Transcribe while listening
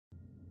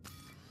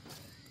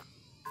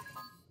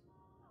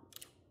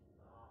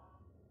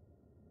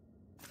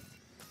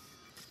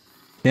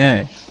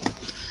Yeah.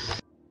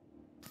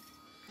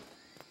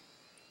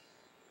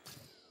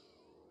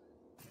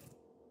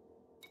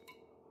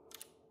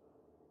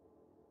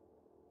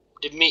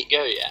 Did meat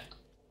go yet?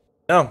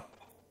 No.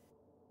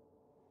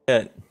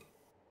 Good.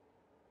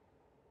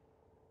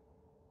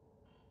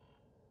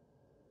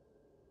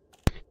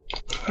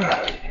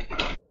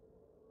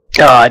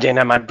 Oh, I didn't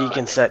have my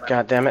beacon set,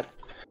 goddammit.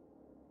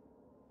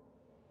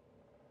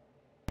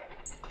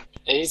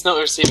 He's not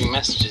receiving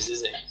messages,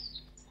 is he?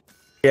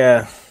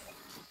 Yeah.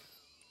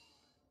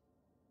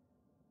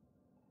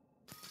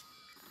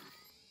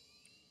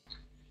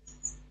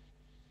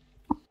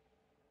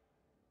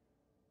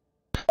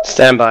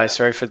 Stand by,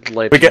 sorry for the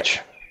delay. We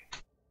get.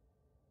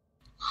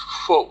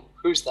 Whoa,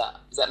 who's that?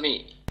 Is that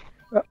me?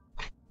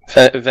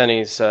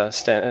 Venny's,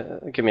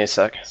 give me a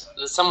sec.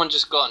 There's someone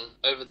just gone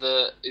over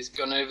the... He's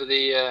gone over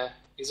the...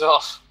 He's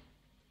off.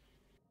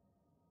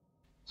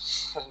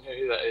 I don't know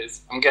who that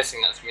is. I'm guessing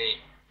that's me.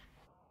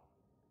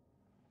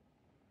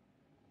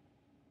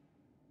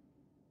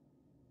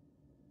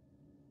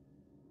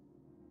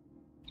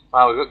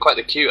 Wow, we've got quite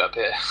the queue up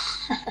here.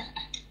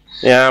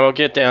 Yeah, we'll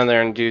get down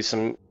there and do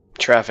some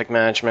traffic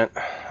management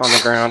on the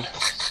ground.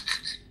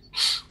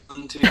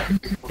 1, 2, 3,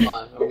 4,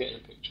 5. I'm getting a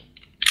picture.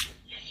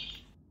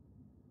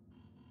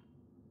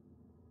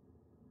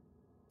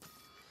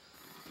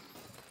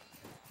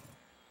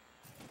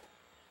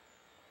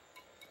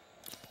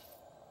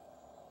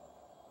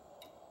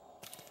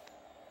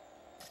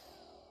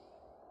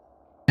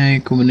 Hey,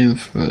 coming in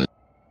for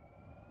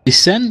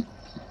descent.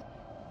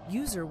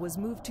 User was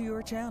moved to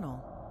your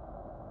channel.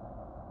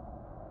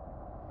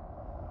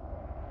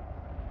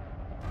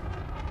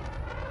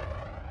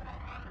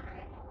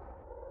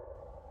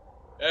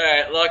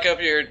 Alright, lock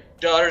up your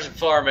daughters and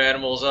farm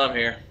animals, I'm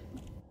here.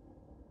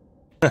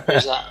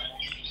 Who's that?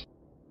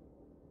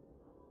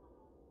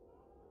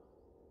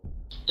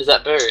 Is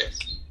that Burius?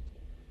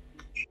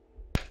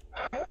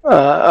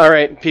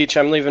 Alright, Peach,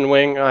 I'm leaving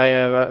wing.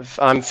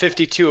 I'm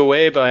 52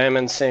 away, but I am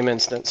in the same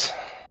instance.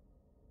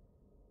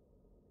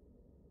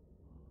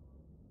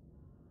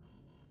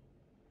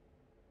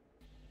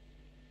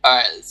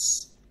 Alright,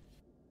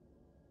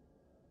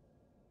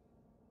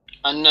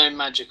 unknown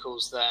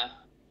magicals there.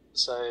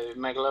 So,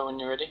 Megalo, when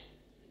you're ready.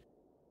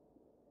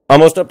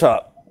 Almost up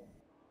top.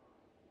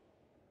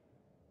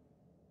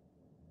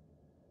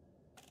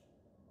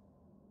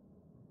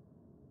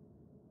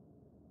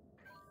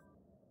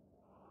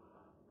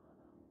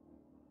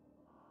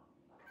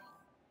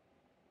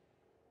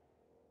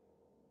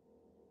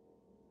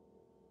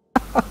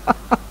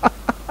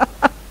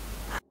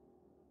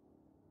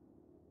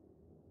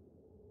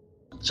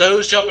 So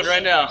who's jumping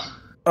right now?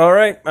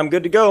 Alright, I'm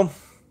good to go.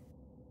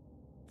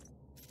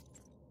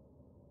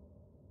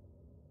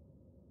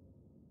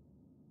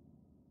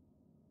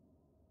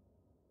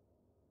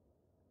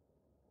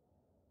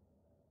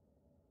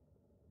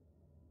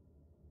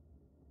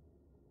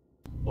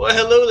 Well,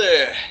 hello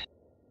there.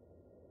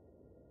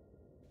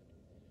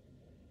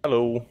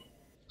 Hello.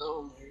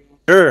 Oh my god.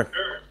 Sure.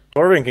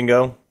 Torvin can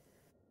go.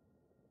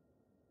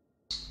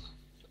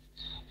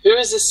 Who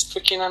is this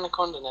freaking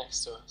anaconda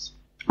next to us?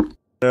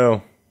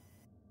 No.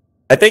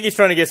 I think he's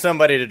trying to get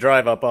somebody to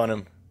drive up on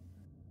him.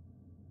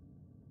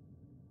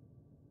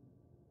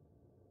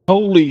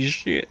 Holy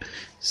shit.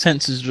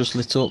 Sensors just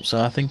lit up,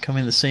 so I think I'm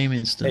in the same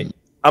instant. Hey,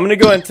 I'm gonna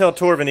go ahead and tell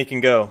Torvin he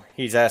can go.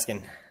 He's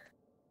asking.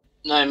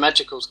 No,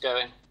 magical's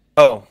going.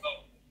 Oh.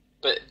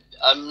 But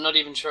I'm not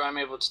even sure I'm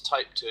able to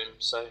type to him,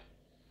 so...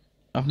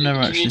 I've never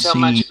Can actually you tell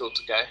seen... magical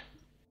to go?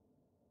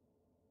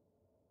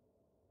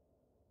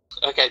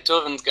 Okay,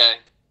 Torvin's going.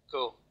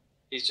 Cool.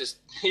 He's just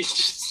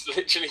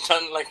literally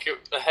done like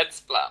a head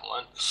splat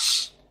one.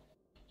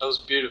 That was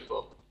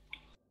beautiful.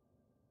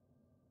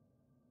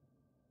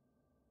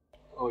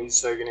 Oh, he's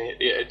so gonna hit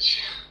the edge.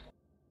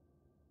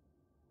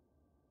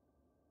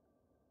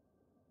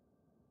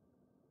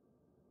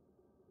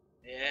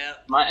 Yeah.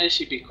 Might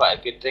actually be quite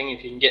a good thing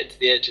if you can get to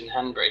the edge and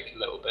handbrake a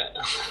little bit.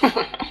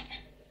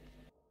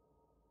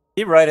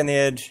 He's right in the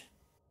edge.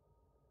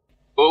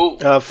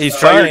 Oh, He's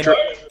trying.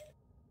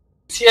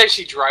 is he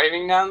actually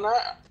driving down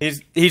that?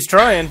 He's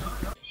trying.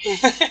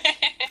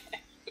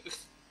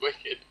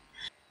 Wicked.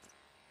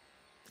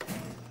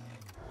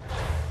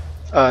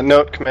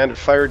 Note, Commander,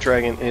 Fire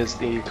Dragon is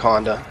the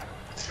Conda.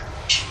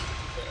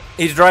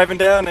 He's driving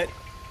down it.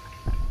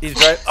 He's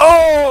driving.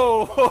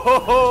 Oh! Ho, ho,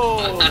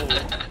 ho.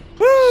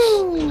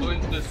 Woo!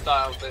 Wins the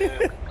style for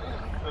him.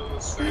 That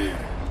was sweet.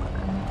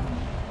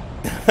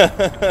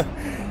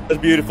 That's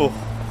beautiful.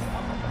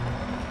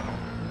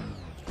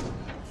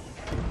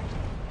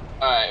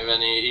 Alright,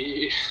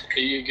 Rennie, are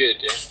you good,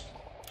 yeah?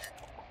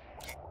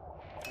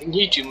 I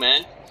need you,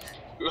 man.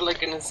 You're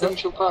like an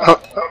essential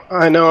part.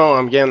 I know,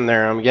 I'm getting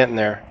there,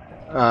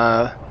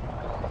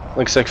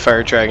 looks like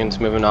Fire Dragon's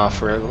moving off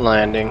for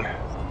landing.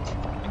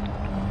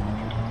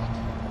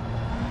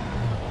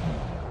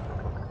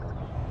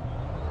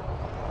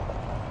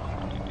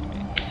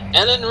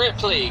 Ellen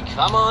Ripley,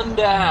 come on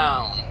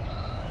down.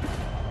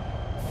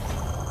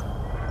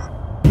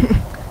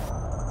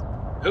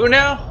 Who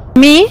now?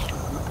 Me?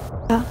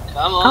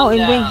 Come on Oh, in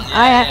down. wing.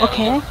 Yeah, Ah,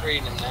 okay. we got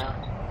freedom now.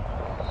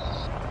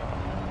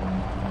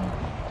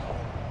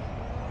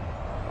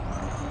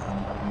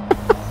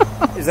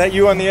 Is that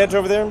you on the edge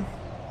over there?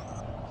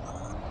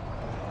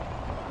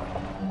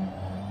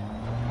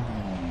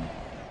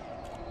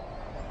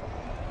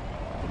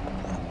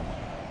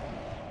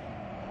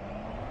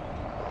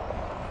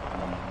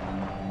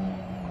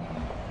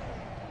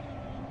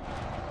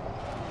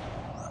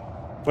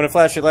 Want to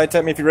flash your lights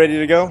at me if you're ready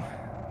to go?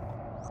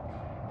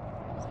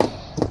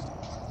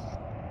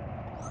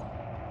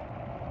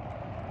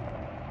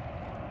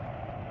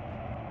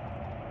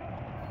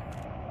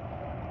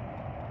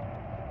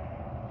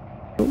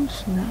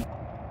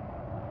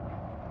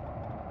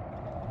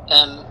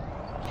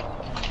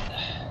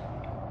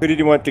 Who did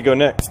you want to go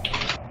next?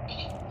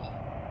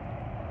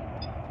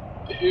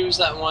 Who's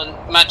that one?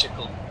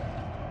 Magical.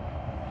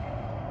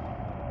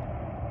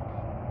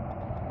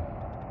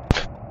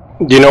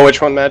 Do you know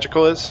which one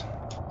Magical is?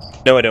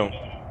 No, I don't.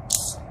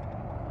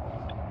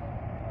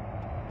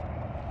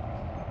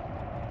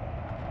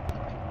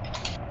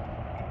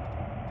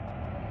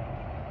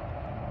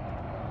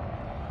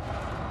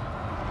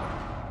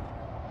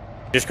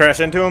 Just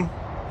crash into him?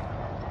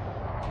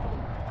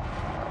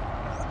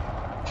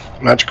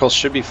 Magical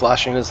should be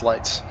flashing his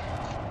lights.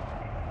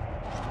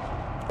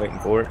 Waiting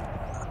for it.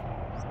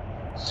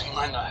 He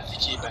might not have the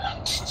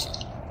keybound.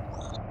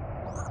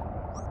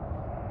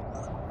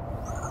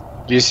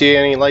 Do you see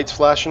any lights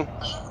flashing?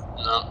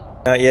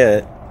 No. Not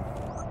yet.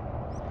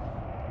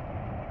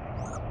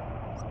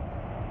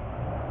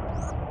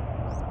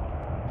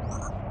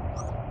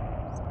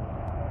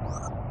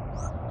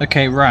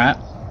 Okay, Rat.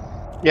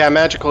 Yeah,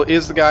 Magical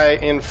is the guy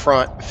in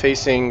front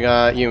facing you,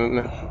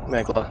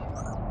 Megla.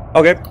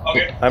 Okay.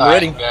 I'm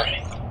ready.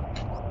 Right,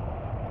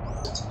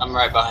 I'm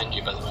right behind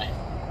you, by the way.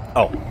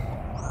 Oh.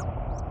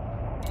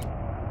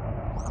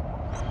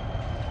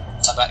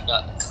 I backed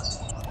up.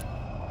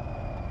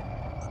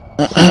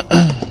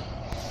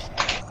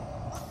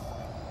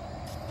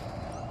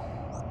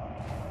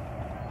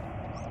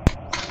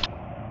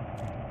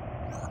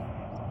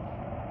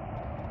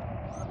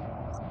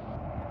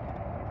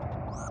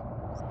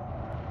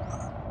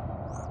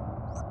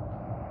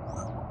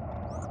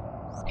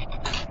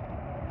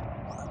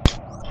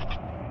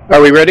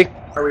 Are we ready?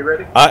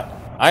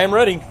 I am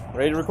ready.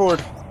 Ready to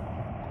record.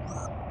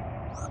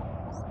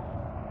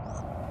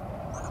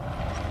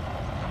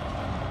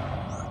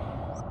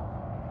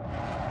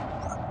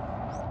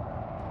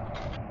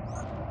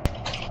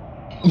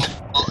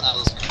 Oh, that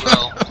was a good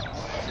roll.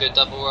 Good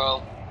double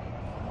roll.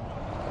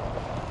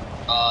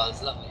 Oh,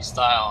 that's lovely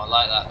style. I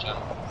like that jump.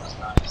 That's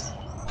nice.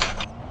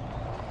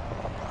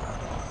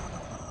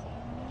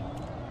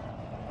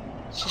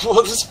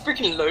 Well, there's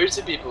freaking loads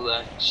of people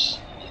there. Shit.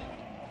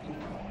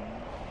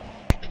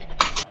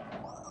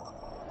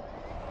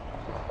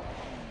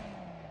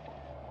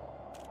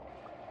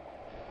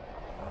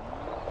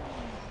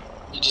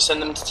 Did you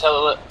send them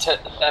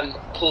to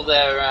pull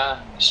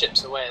their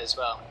ships away as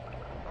well?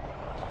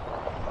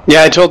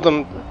 Yeah, I told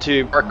them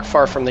to park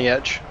far from the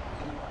edge.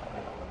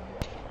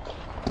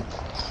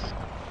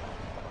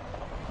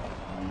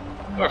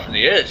 Far from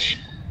the edge.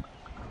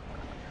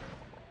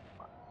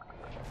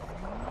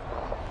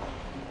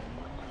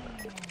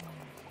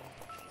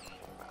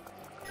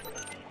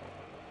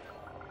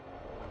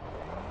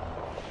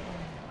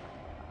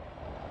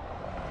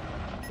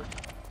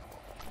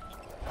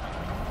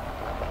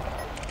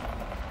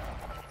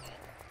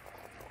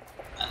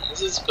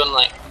 This has gone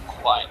like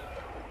quite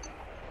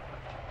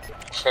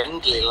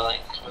friendly like.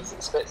 I was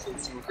expecting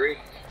some grief.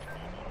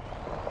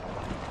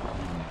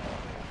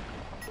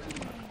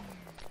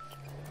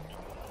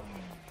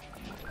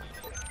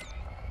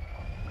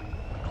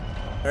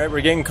 Alright,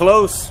 we're getting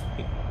close.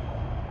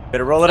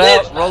 Better roll it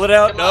Live, out. Roll man. it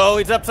out. Come No, on.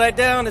 he's upside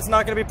down. It's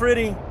not going to be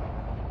pretty.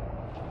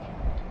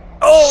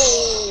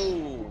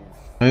 Oh!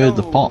 I heard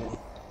the pop.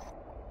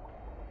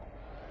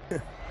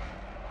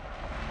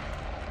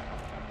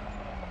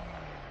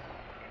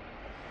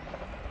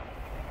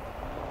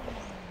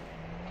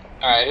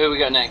 Alright, who we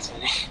got next,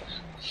 Vinny?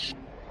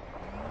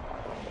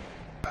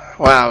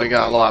 Wow, we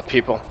got a lot of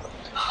people.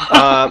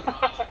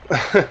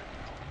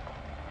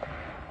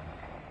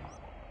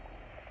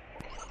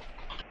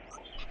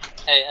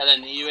 Hey,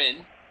 Ellen, are you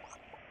in?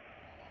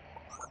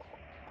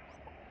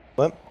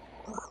 What?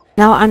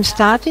 Now I'm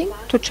starting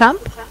to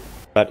jump.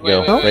 About to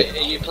go. Wait.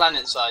 Are you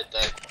planet side though?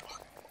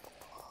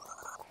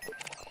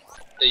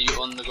 Are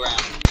you on the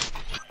ground?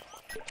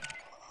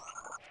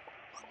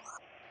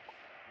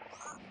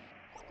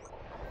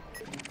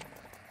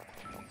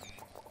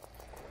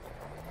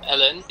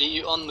 Ellen, are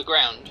you on the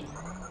ground?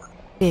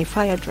 Okay,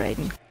 fire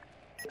dragon.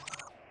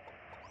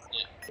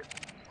 Yeah.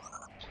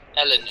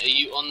 Ellen, are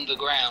you on the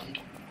ground?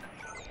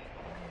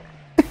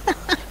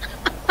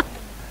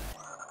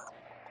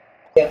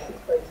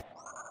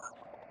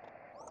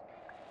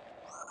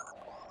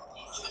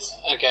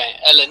 Okay,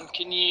 Ellen,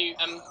 can you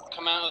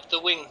come out of the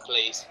wing,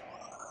 please?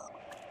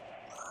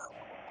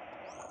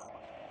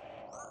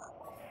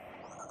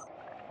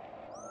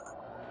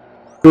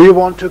 Do you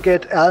want to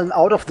get Alan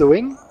out of the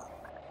wing?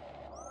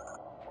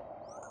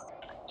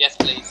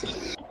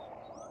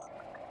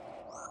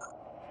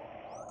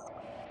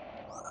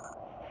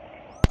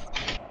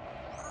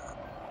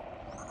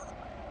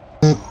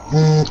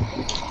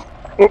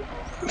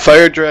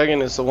 Fire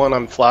Dragon is the one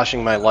I'm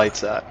flashing my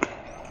lights at.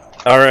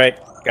 Alright,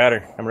 got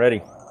her. I'm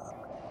ready.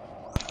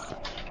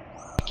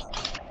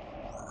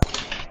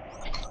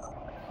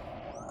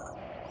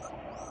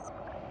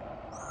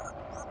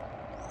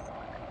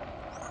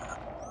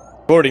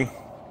 Boarding.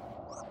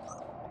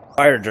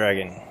 Fire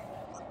Dragon.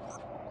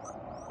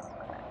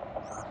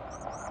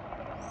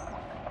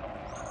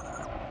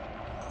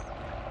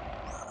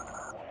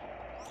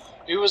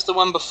 Who was the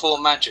one before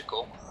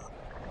Magical?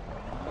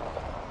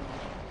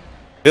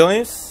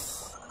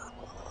 Vilnius?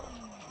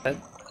 Nah.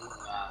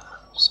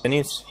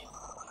 Vilnius?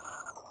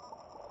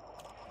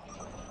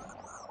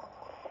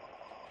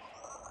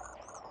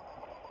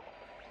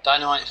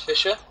 Dynamite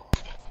Fisher?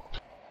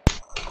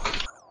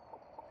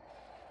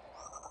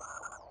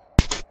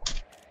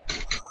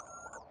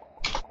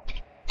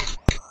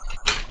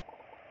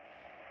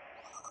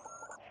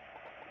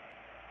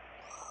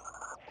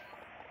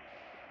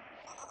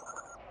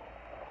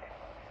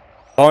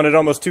 On at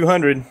almost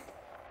 200.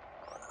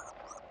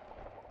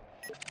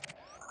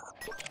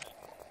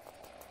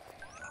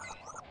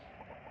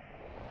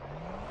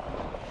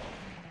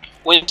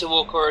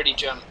 Winterwalk already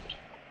jumped.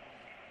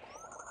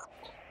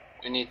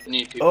 We need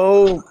new people.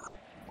 Oh.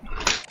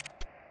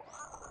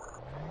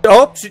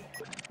 Oh, she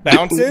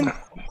bouncing.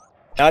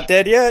 Not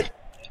dead yet.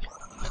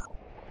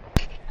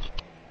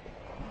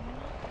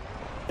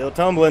 Still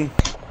tumbling.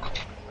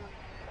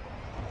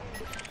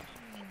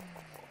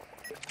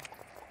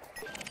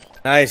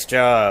 Nice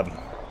job.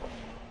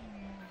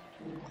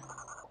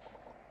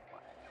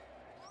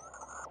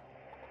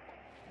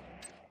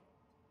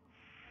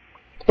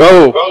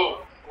 Oh!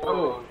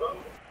 Oh.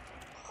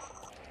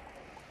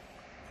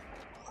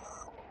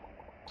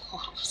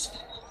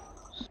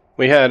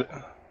 We had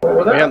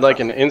like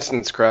an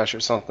instance crash or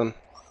something.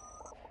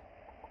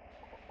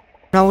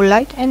 No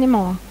light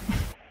anymore.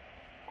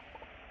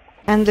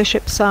 And the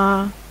ships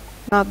are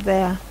not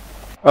there.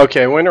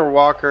 Okay, Winter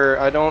Walker.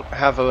 I don't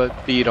have a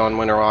beat on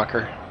Winter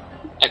Walker.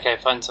 Okay,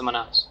 find someone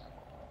else.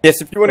 Yes,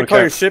 if you want to call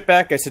Okay. your ship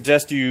back, I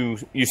suggest you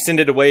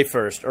send it away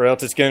first, or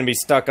else it's going to be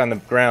stuck on the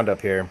ground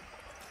up here.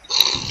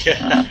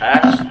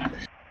 Alright,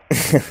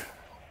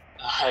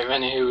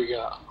 Rennie, who we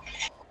got?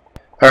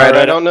 All right,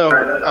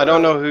 Alright. I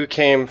don't know who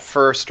came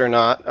first or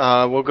not.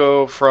 We'll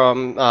go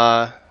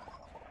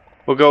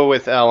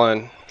with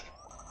Ellen.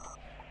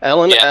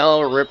 Ellen Yeah.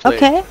 L. Ripley.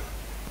 Okay, I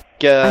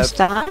Get,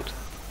 start.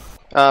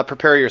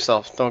 prepare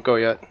yourself. Don't go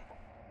yet.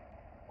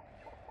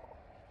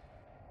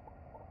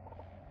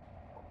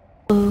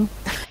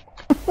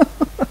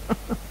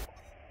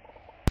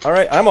 All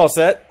right, I'm all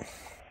set.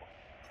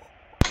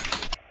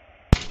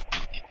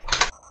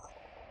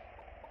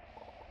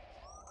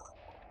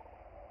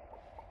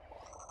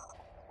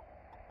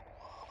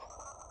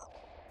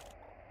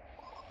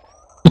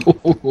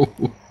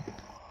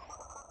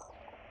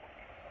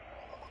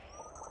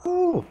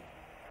 Ooh.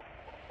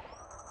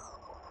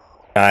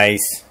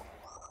 Nice.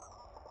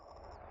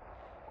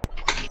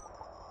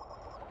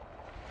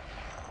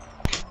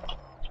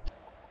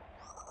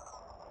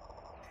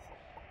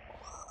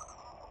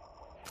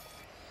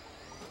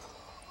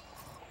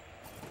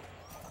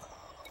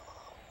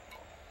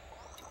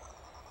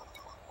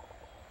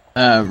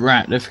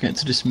 Rat, don't forget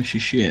to dismiss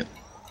your ship.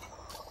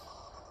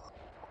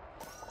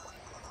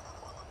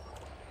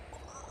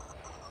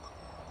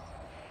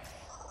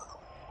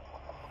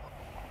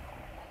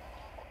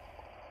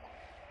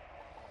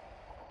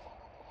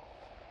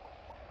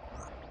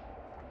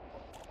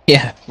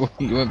 Yeah, well,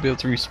 you won't be able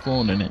to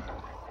respawn in it.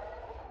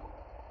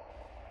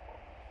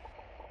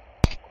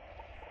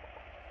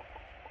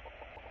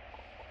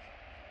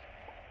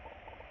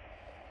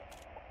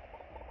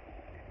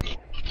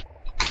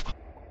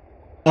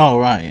 Oh,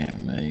 right, yeah,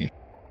 maybe.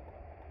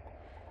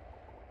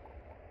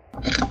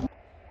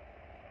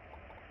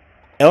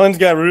 Ellen's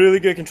got really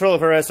good control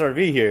of her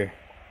SRV here.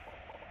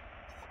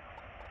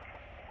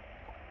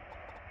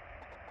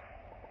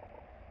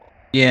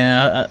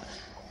 Yeah,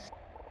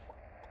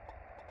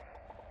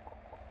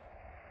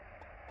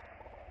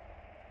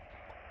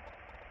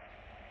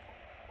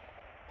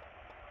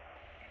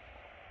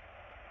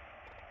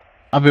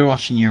 I've been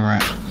watching you,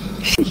 Rat.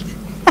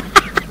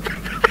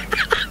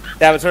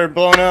 That was her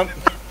blown up.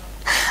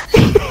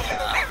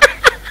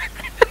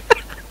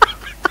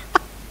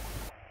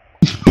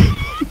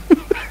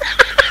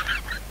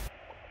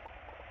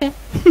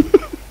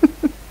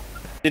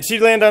 Did she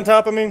land on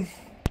top of me?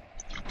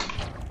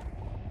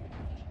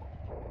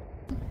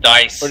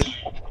 Nice. Or-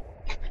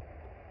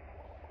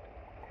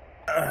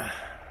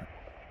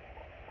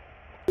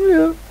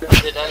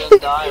 Did Ellen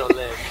die or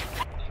live?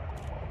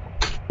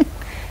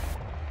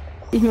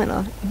 Immer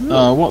noch.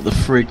 Oh, what the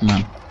frig,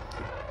 man.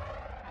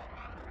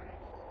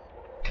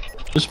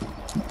 Just...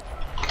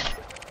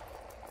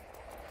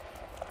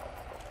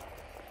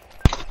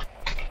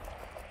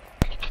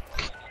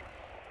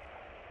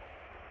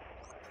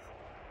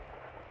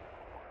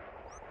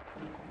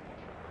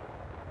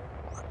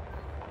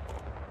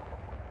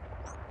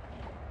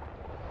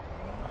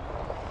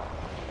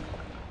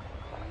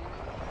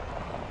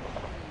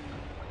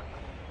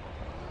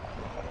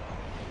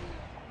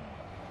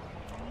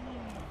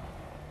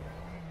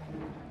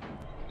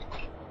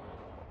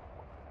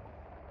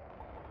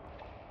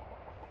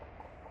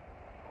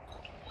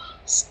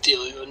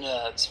 Steal your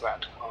nerves,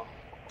 Radcom.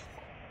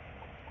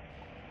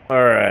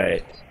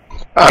 Alright.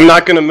 I'm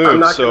not gonna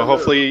move, so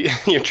hopefully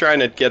you're trying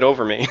to get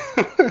over me.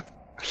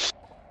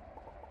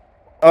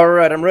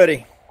 Alright, I'm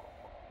ready.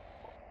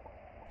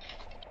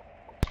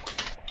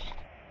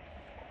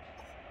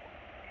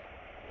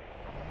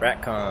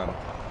 Ratcom.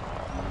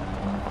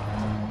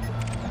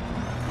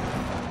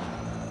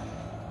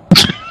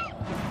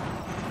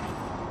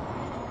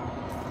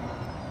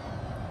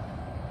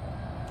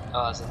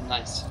 Oh, that's a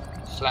nice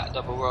flat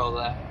double roll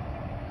there.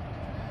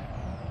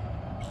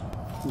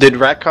 Did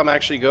Ratcom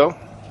actually go?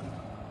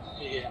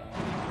 Yeah.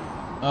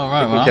 Oh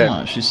right, well Okay. I'm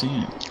not actually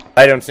seeing it.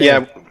 I don't see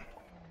him.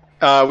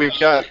 We've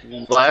got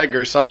lag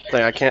or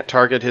something. I can't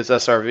target his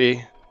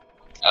SRV.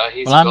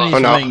 He's Well, I'm gone. his Oh,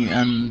 no. wing,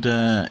 and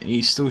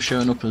he's still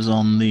showing up as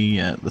on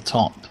the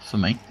top for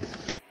me.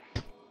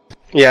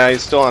 Yeah,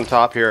 he's still on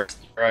top here.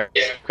 Right.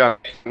 Got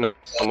no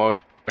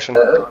motion.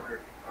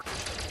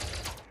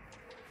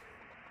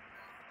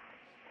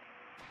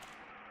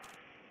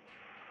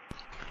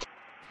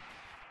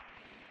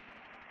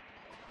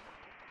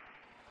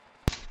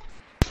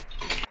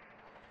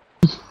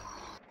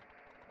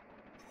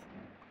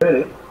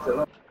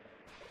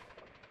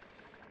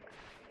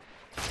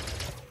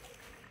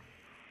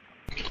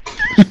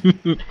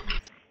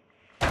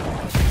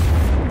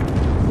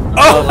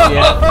 Oh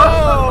yeah.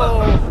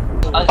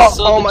 I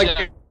saw Oh the my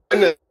joke.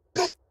 goodness.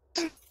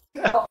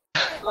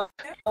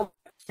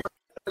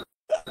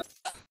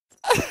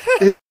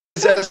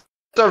 His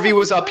SRV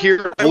was up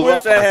here. I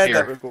wish I had here.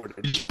 that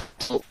recorded.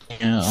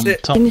 Yeah, on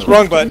Shit. top.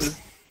 Wrong button.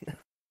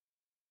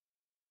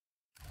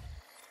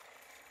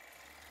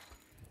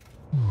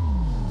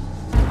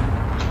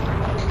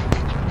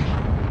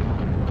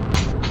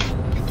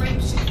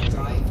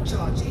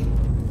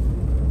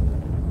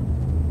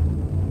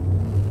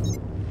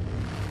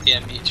 Yeah,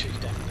 Mitri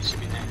definitely should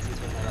be next. He's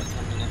been there like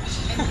 10 minutes.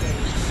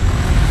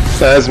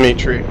 That's me,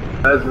 tree.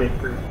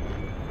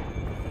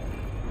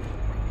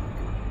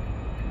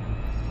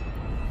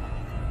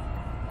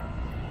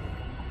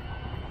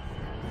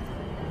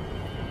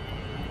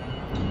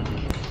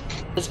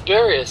 Has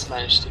Burius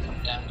managed to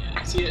come down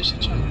yet? Is he actually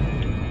trying?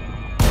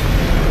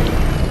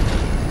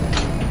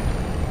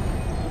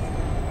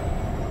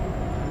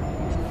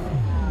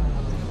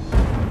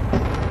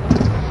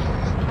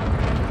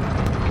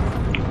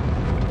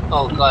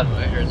 Oh god,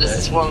 this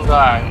is one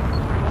guy,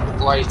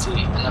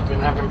 Whitey, and I've been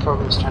having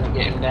problems trying to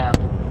get him down.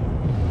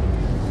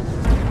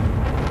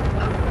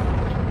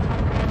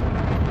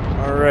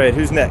 Alright,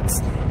 who's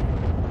next?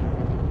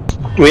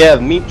 We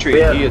have Mitri.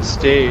 He is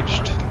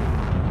staged.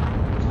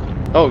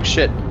 Oh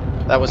shit.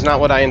 That was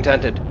not what I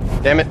intended.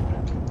 Damn it.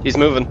 He's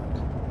moving.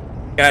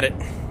 Got it.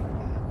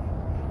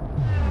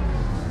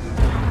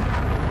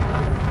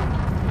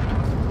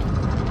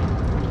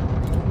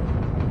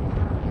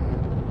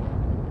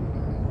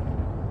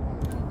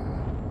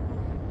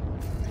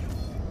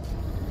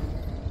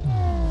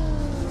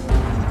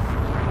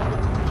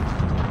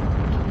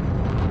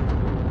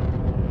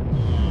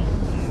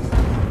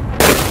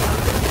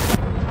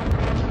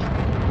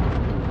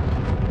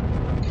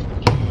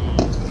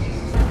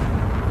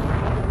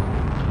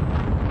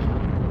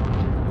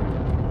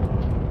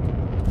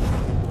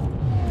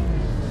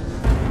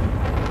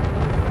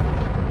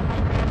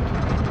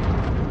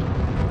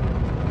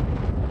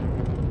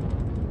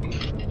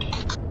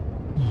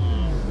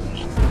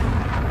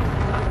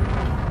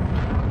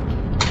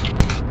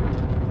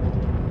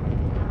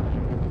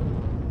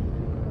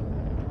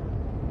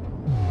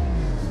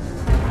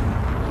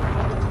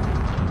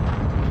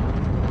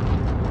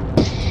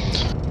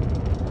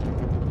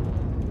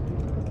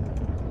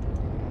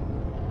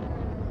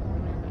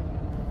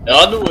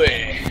 On the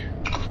way.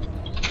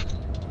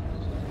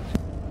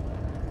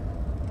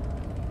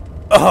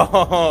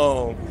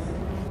 Oh!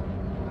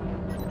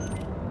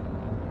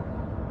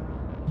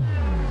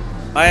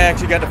 I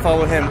actually got to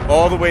follow him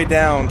all the way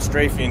down,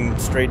 strafing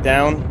straight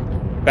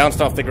down,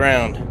 bounced off the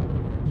ground,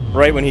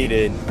 right when he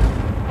did.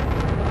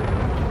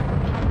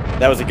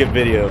 That was a good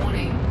video.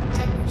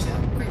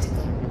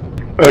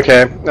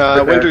 Okay.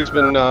 Winter's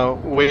been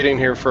waiting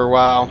here for a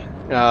while.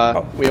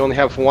 We only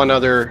have one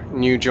other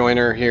new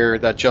joiner here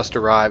that just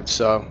arrived,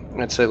 so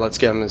I'd say let's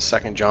give him his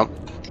second jump.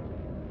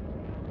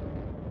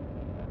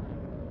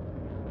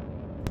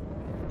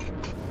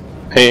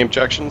 Any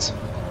objections?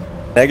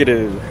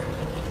 Negative.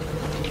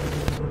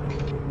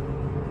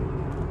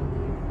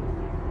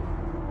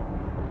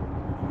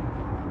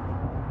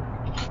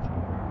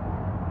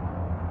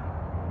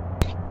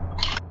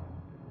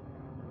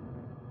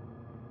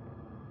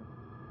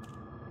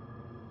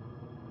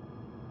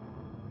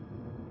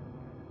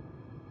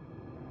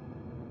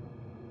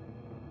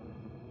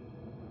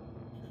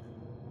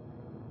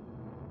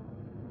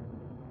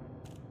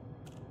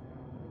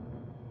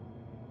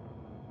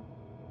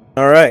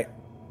 Alright.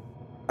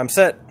 I'm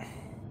set.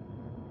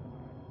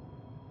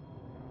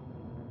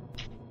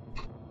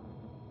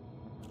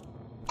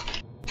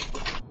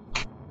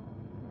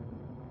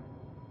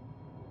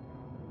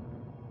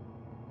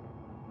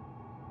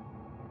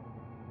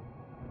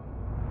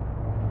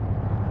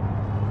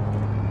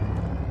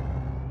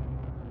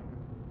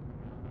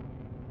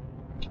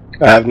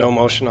 I have no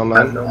motion on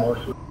mine.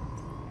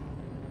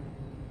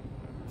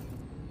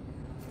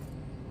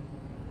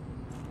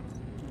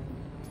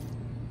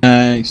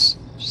 He's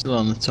still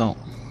on the top.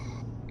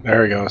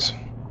 There he goes.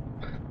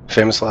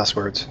 Famous last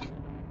words.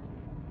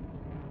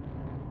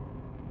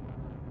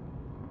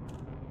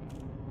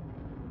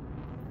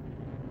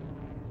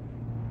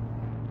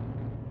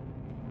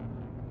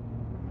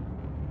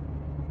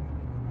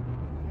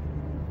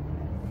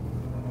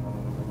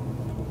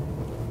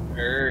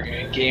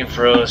 Game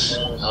froze.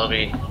 I'll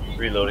be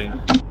reloading.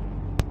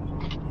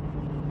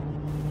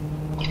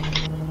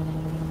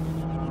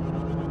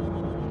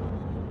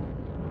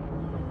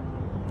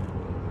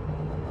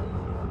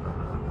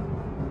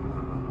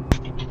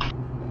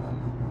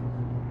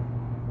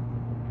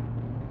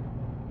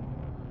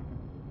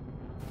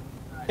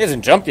 He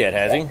hasn't jumped yet,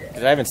 has he?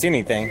 Because I haven't seen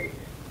anything.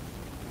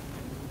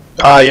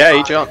 Yeah,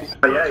 he jumped.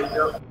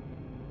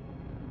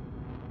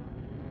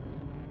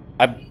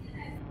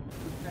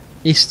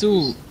 He's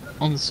still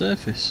on the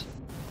surface.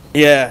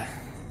 Yeah,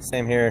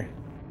 same here.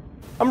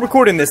 I'm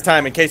recording this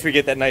time in case we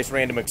get that nice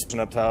random explosion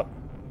up top.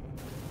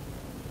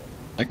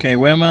 Okay,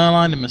 where am I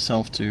aligning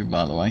myself to,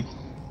 by the way?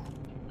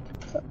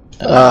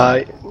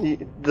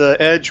 The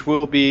edge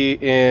will be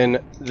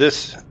in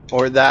this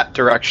or that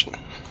direction.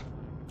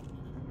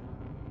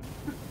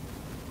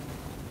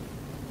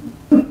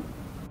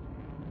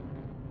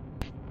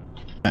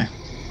 Okay.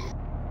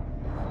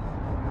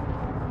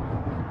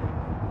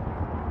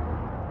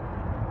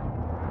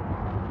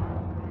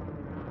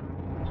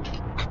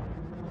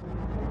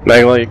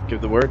 Magli,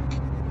 give the word.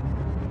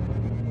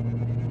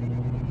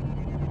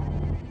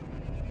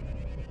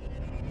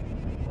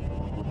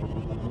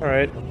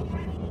 Alright.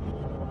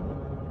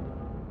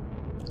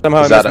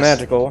 Somehow I missed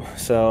magical,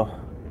 so...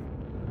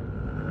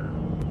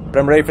 But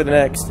I'm ready for the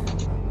next.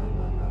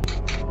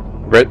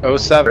 Brit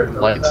 07,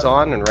 lights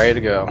on and ready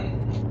to go.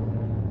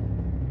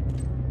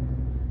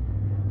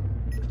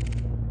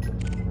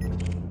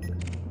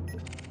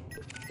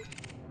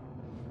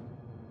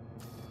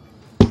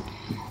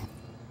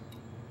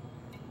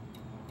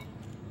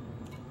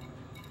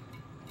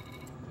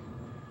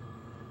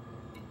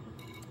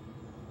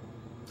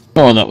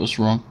 Oh, that was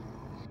wrong.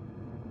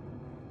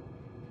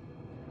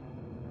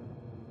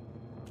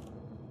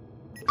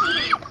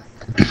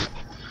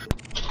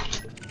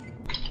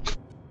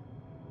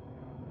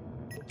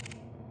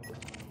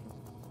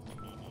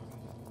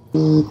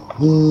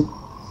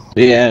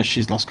 Yeah,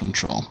 she's lost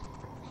control.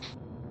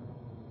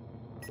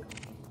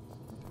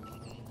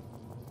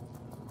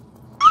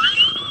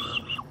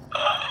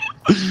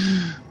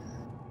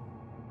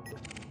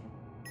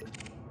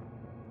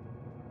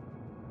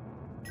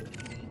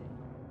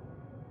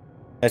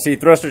 I see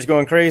thrusters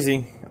going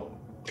crazy.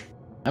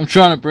 I'm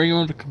trying to bring him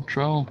under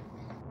control.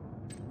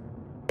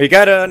 You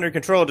got it under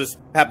control, just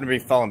happen to be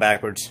falling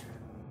backwards.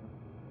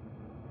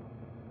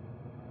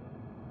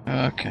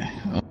 Okay.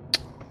 Oh.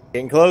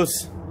 Getting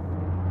close.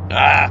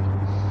 Ah!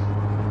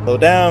 Slow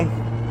down.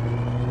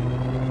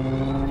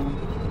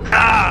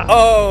 Ah!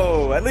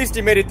 Oh! At least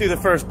he made it through the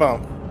first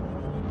bump.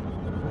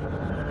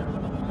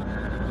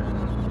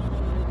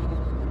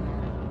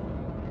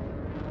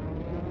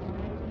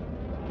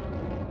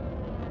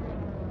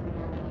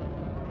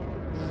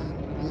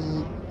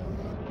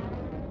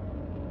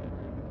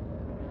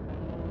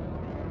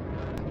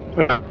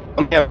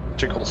 I'm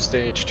electrical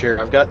staged here.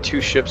 I've got two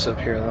ships up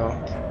here though.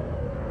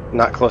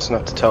 Not close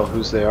enough to tell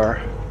whose they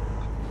are.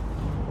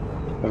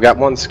 I've got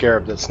one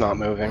scarab that's not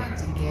moving.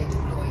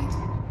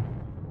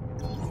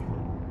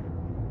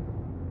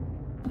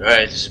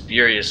 Alright, this is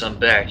Furious, I'm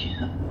back.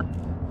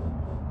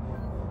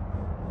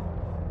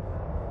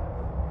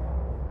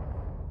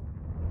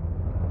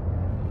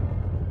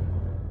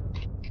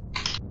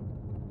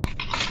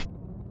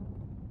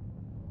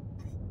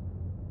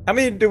 How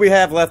many do we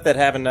have left that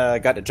haven't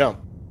got to jump?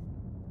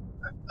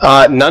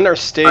 None are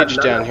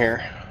staged down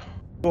here.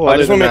 Cool, I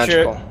just want to make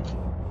sure.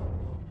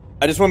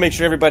 I just want to make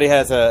sure everybody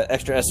has a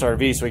extra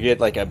SRV so we get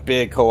like a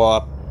big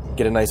co-op,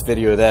 get a nice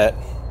video of that.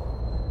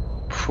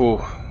 Phew.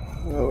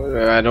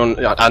 I don't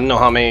know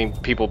how many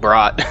people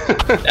brought.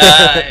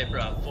 I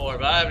brought 4,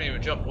 but I haven't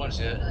even jumped once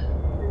yet.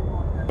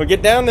 Well,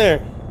 get down there.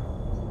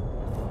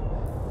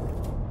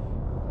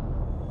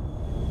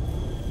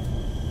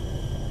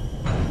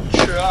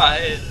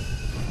 Try.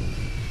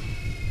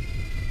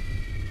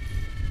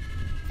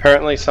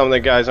 Apparently some of the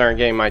guys aren't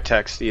getting my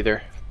text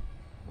either.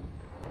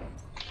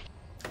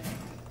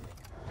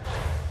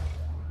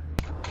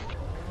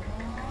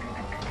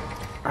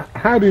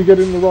 How do you get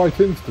in the right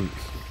instance?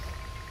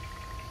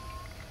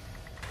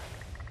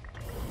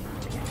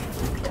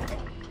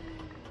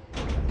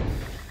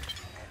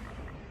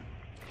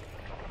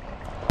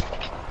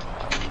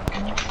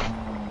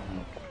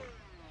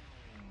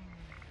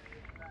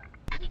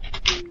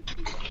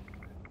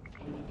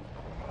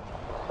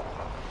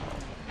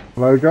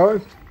 Hello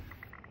guys?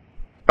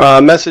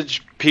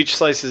 Message Peach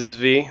Slices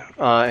V,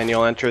 and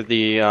you'll enter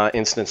the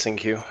instancing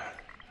queue.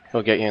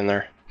 He'll get you in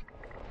there.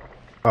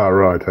 Ah,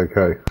 right,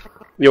 okay.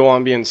 You'll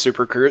want to be in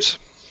Super Cruise.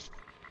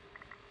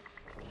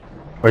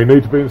 Oh, you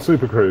need to be in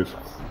Super Cruise.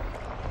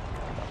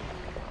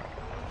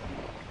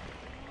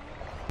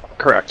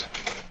 Correct.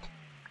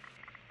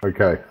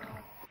 Okay.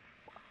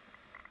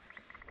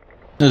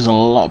 There's a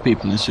lot of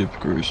people in Super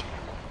Cruise.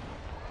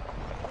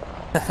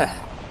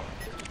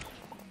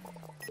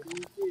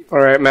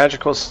 Alright,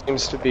 Magical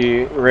seems to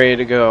be ready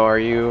to go. Are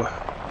you...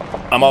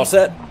 I'm all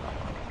set.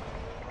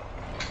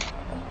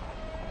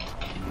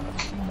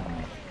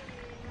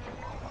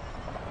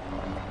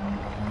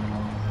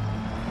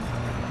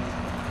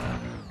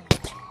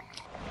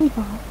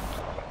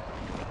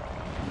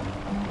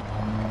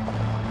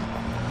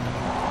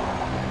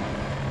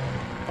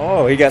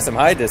 Oh, he got some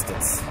high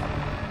distance.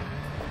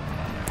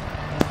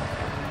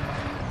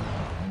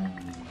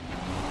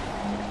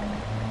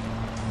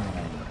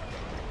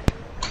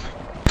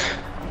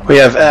 We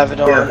have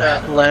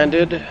Avedon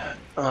landed.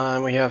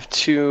 We have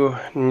two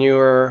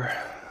newer,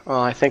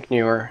 well, I think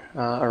newer,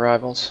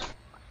 arrivals.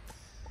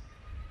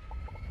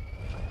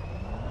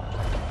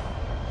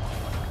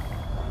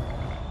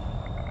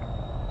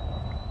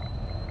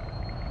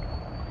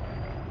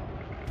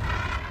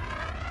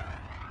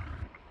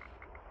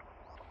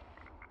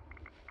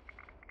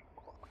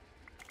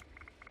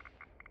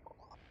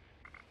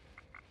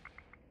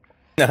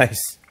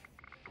 Nice.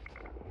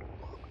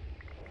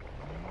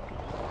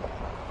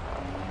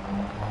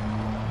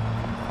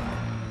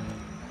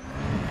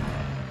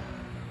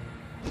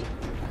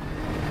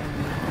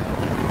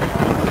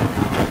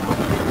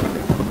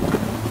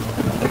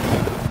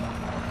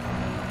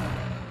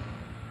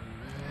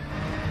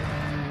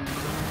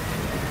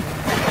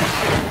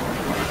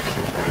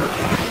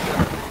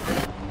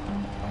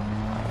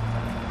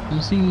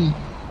 You see,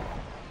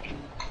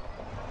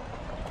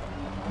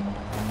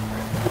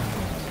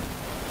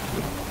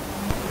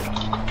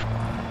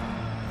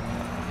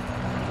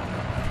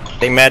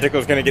 I think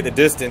Magical's gonna get the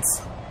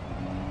distance.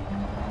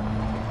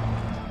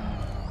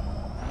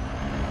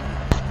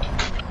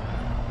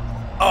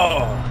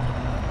 Oh!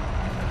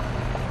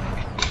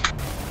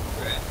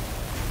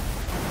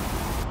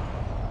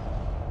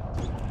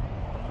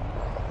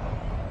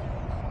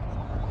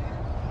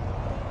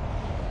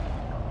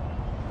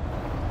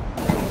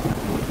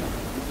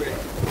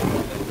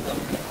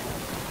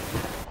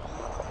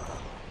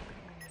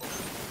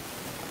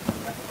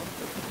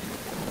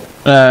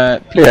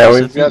 please, Yeah, I we've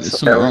think got there's some-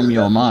 something wrong with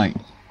your mic.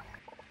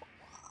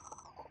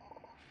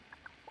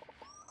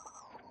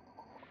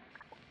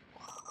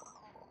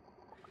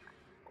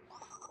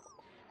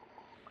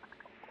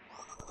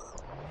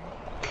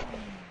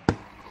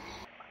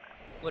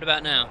 What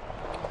about now?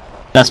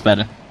 That's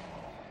better.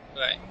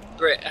 Right.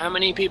 Britt, how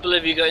many people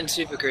have you got in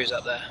Super Cruise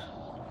up there?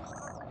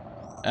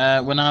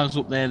 When I was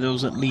up there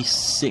was at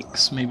least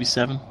 6, maybe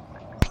 7.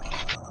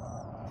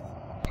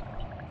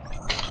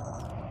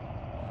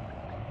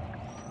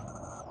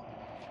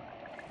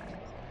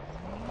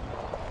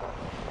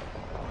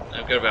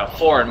 I've got about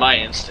 4 in my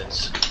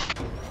instance.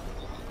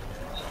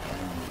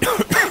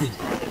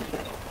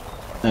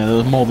 There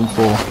was more than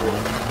 4.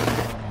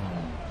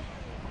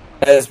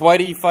 Has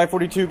Whitey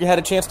 542 had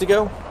a chance to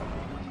go?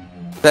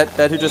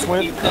 That who just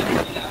went?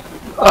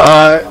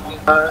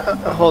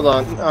 Hold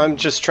on. I'm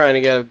just trying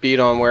to get a beat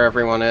on where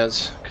everyone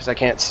is, because I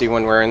can't see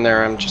when we're in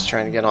there. I'm just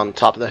trying to get on the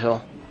top of the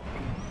hill.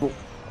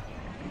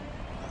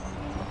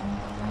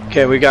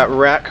 Okay, we got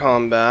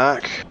Ratcom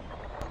back.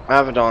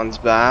 Avedon's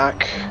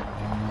back.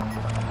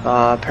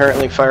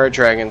 Apparently Fire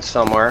Dragon's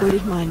somewhere. Would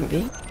it mind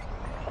be?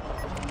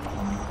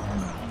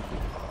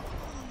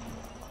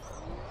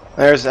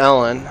 There's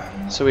Ellen.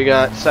 So we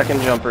got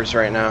second jumpers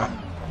right now.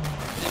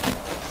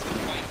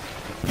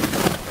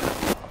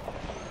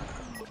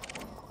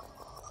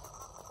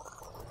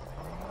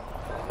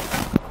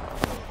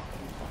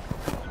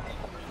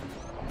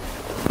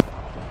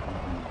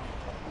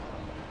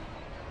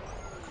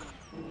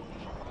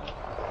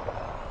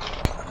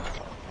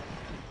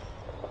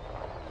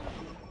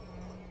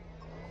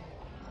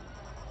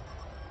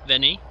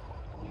 Vinny?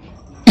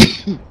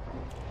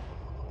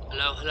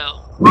 Hello?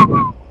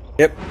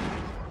 Yep.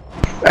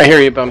 I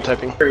hear you, bum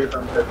typing.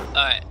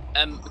 Alright,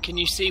 can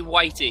you see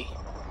Whitey?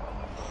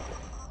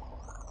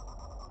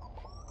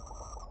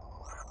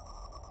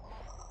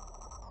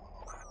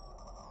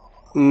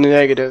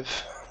 Negative.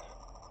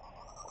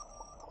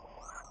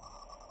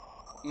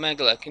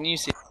 Megala, can you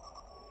see?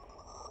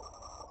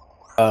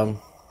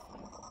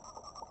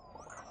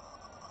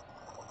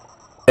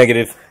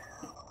 Negative.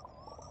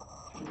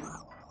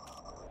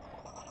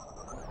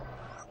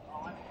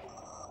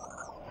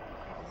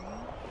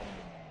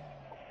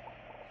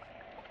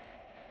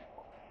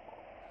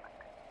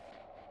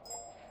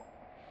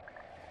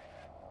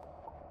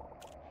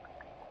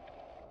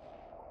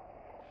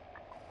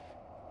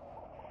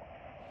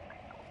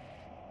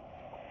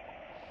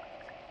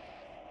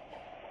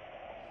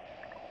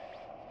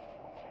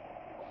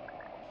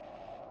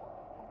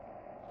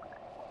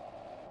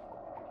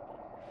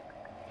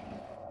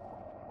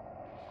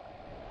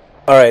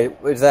 Alright,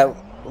 is that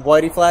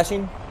Whitey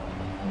flashing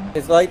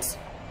his lights?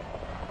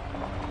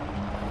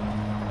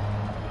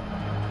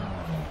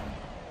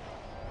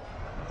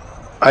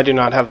 I do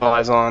not have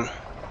eyes on.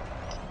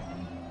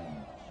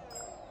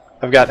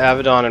 I've got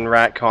Avedon and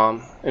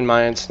Ratcom in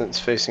my instance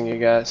facing you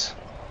guys.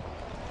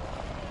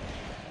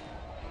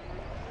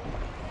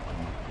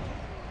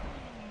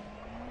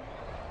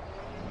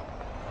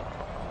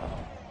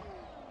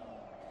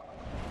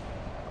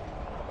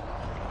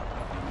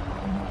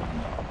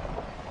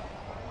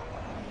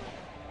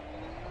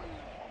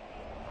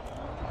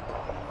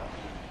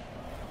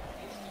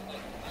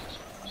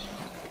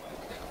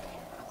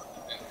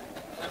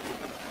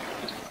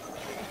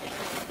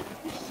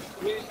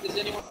 Is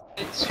anyone?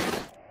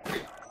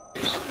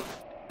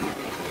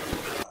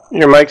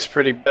 Your mic's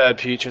pretty bad,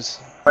 Peaches.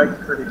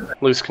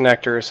 Loose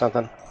connector or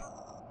something.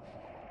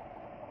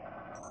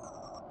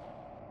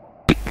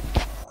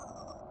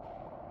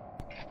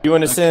 You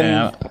want to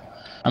send?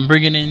 I'm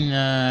bringing in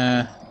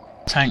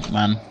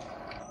Tankman.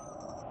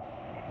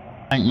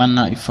 Tankman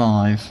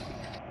 95.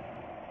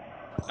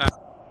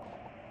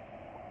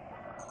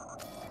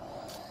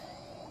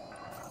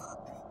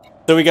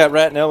 So we got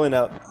Rat and Ellen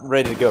out,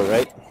 ready to go,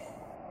 right?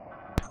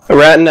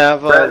 Rat and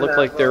Nav look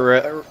like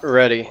they're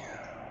ready.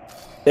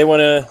 They want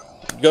to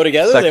go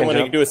together. Or they Second want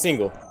to jump. do a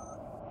single.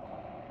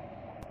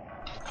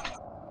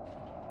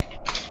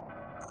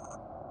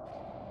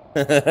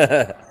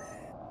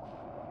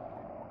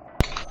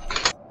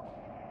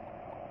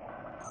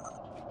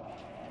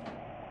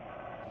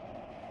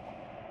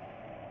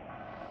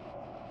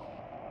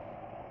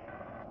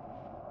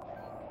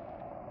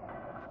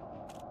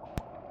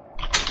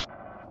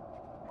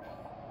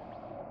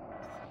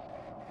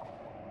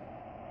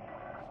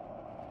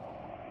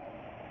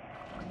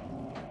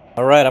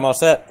 All right, I'm all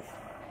set.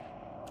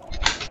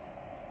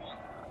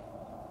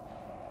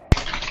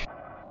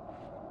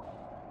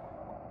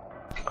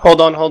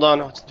 Hold on.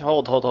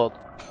 Hold.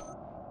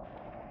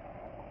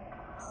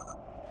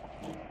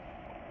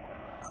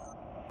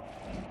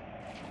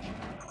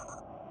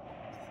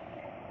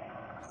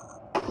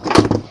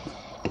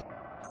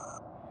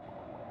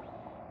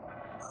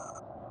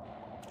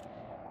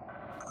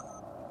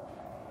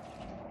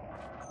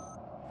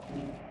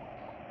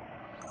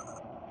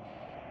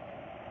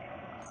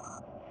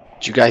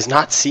 Did you guys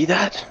not see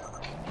that?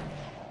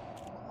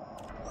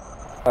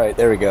 All right,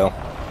 there we go.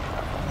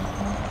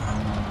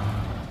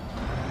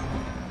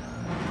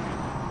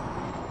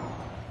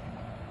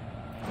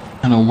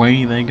 And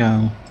away they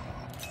go.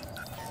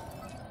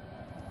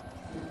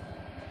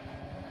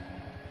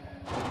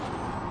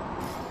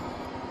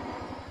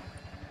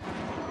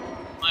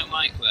 My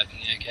mic working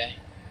okay?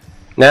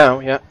 Now,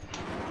 yeah.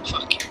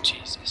 Fuck you,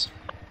 Jesus.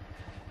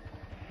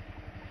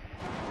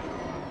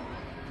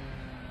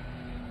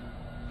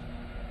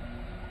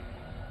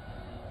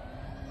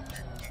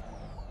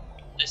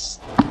 It's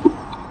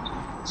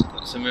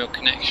got some real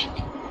connection.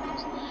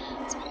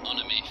 It's been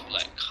on me for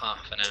like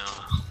half an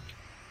hour.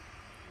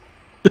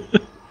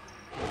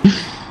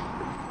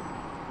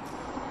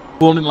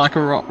 Falling like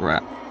a rock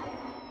rat.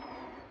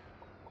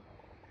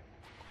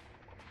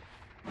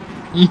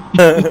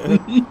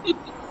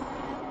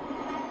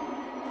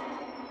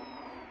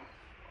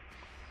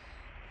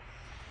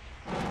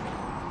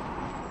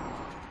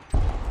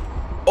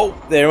 Oh,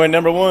 there went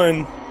number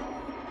one.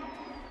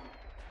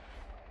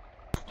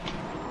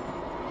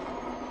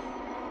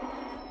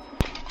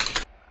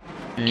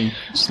 Okay,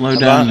 slow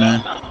down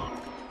there.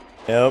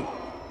 Yep.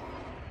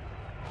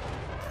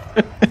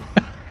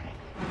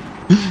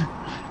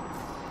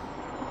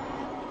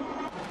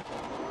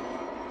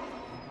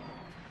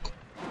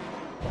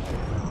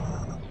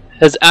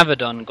 Has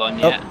Abaddon gone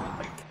yet?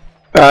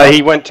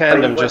 He went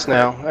tandem just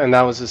now, and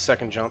that was his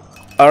second jump.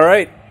 All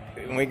right,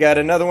 we got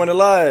another one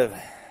alive.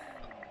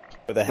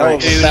 With a hell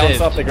of Who a bounce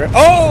lived? off the ground.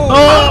 Oh!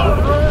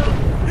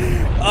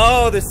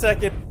 Oh, the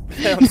second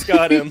bounce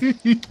got him.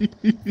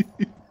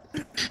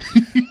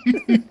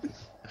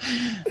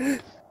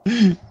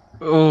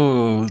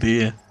 Oh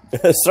dear.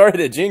 Sorry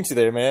to jinx you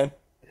there, man.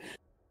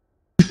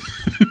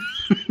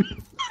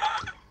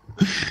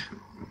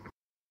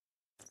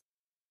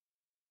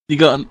 You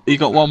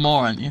got one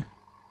more, haven't you?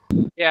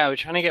 Yeah, we're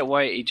trying to get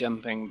Whitey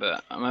jumping,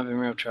 but I'm having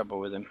real trouble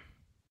with him.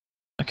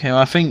 Okay, well,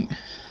 I think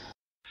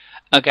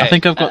Okay.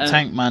 I've got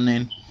Tankman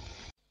in.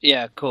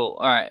 Yeah, cool.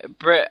 Alright,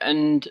 Britt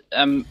and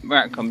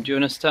Ratcom, do you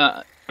want to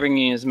start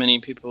bringing as many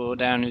people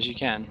down as you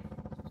can?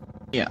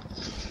 Yeah.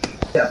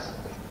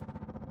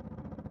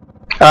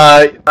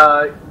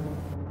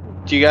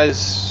 Do you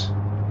guys?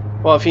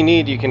 Well, if you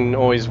need, you can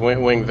always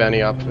wing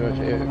Venny up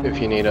if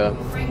you need a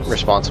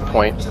responsive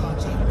point.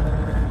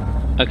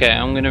 Okay,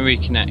 I'm gonna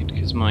reconnect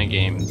because my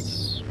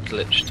game's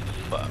glitched to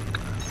fuck.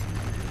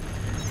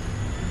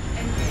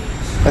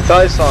 I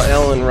thought I saw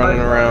Ellen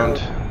running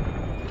around,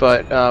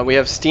 but we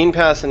have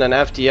Steenpass and an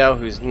FDL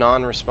who's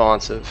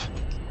non-responsive.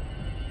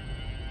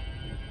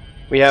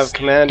 We have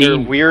Commander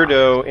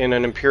Weirdo in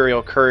an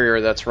Imperial Courier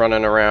that's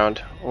running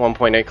around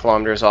 1.8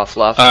 kilometers off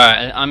left.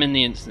 Alright, I'm in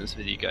the instance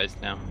with you guys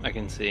now. I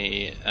can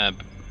see.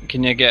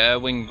 Can you get a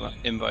wing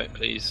invite,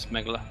 please,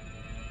 Megala?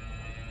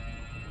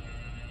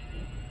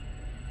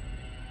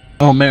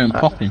 Oh, Miriam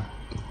popping.